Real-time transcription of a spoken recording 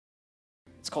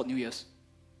called New Year's.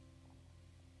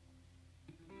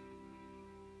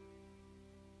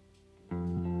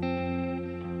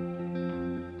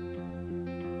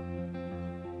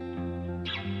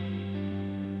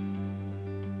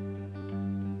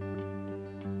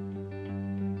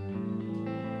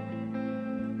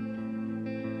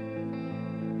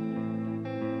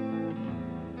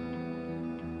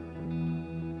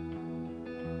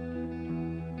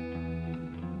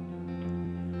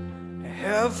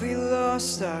 Have we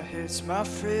lost our heads, my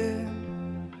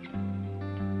friend?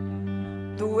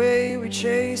 The way we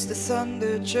chase the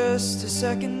thunder just to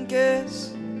second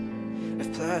guess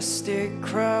if plastic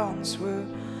crowns were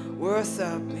worth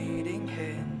our bleeding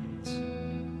hands.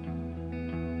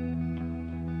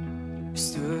 We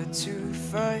stood to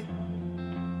fight,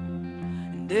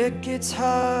 and it gets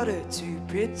harder to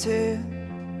pretend.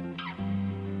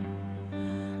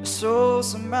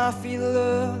 Souls on my feet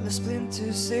love the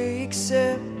splinters they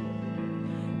accept,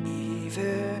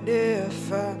 even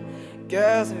if I'm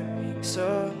gathering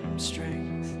some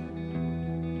strength.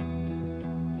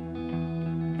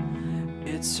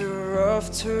 It's a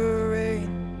rough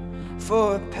terrain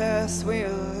for a pathway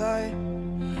of light.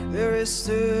 There is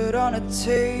stood on a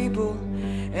table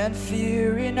and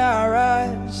fear in our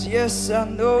eyes. Yes, I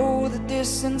know the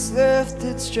distance left,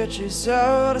 it stretches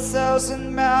out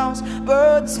 1,000 miles,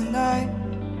 but tonight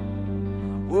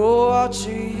we'll watch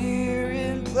a year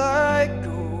in flight.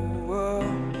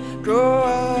 Go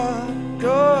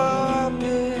up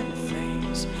in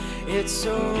flames. It's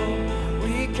all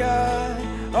we got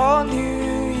on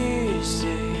New Year's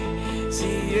Day.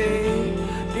 The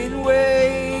alien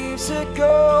waves that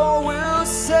go will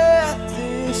set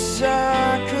this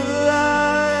circle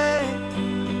alight.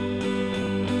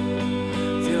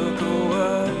 They'll go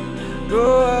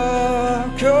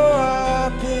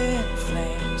up in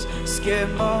flames.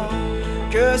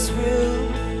 Scaremongers will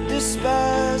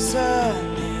despise our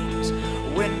names.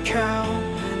 When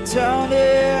countdown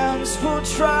ends, we'll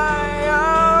try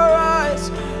our eyes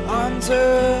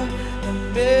under the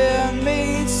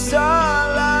man-made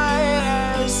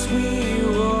starlight as we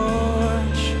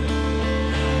watch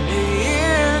the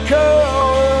year go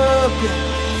up in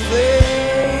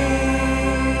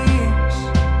flames.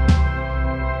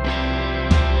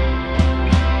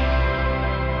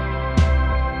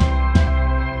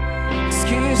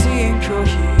 Excuse the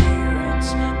incoherence,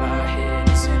 my head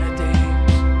is in a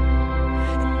daze.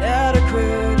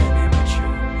 Inadequate and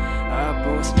immature are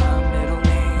both my middle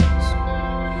names.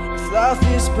 If life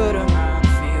is but a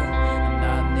minefield, I'm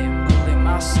not nimble in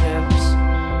my steps,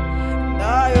 and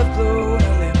I have blown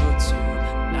a limb or two,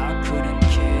 and I couldn't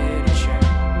care to check.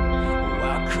 Oh,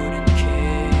 I couldn't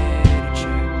care to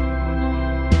check.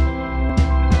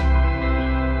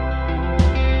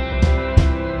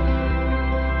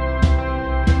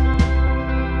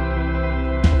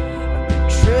 I've been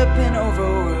tripping over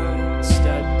words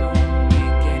that don't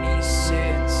make any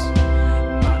sense.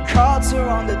 My cards are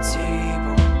on the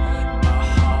table, my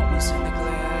heart was in the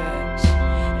glass.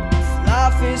 And if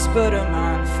life is but a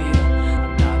minefield,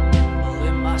 I'm not nimble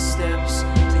in my steps.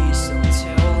 Please don't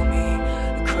tell me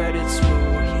the credits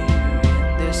roll here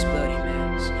in this bloody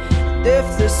mess. And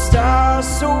if the stars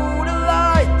sold a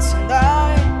light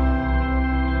tonight,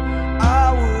 I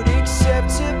would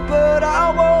accept it, but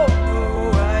I won't know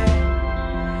why.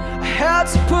 I had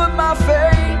to put my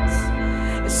faith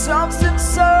in something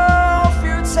so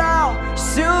futile.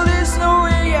 Still there's no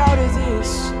way out of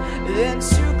this than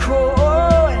to go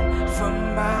on for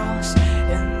miles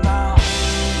and miles.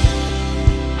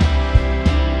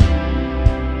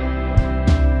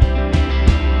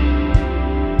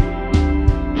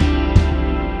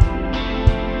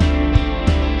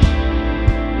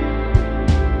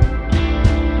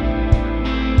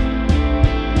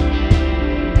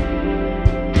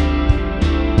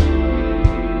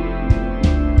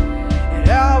 And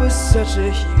I was such a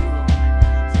hero,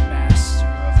 the master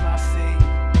of my fate.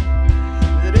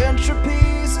 That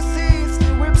entropy's a thief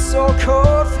that whips all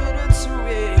confidence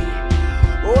away,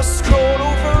 or scrolled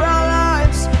over our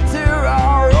lives through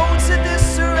our roads in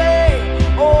disarray.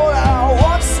 All I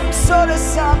want, some sort of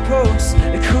signpost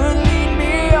that could lead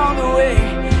me on the way.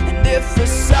 And if the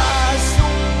stars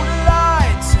don't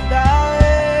light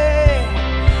tonight,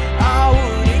 I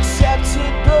would accept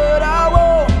it, but I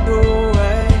won't know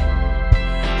why.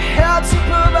 I had to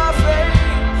put my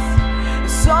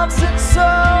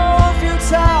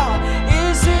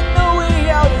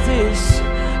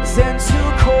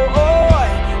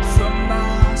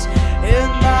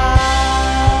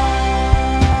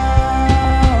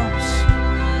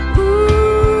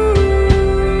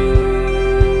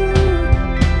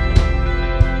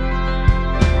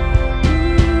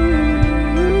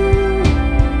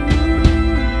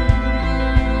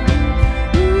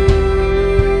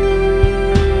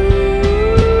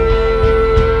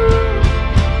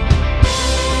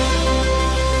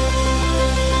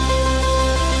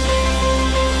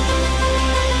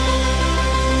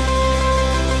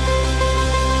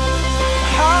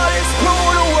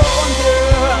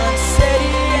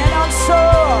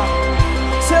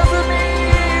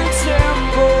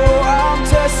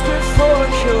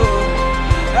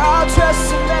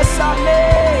about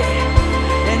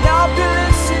me, and I'll be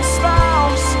listening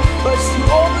smiles, but you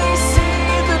only see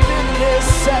the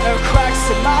bitterness and the cracks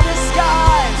in my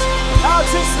disguise. I'm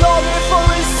just longing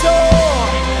for his soul.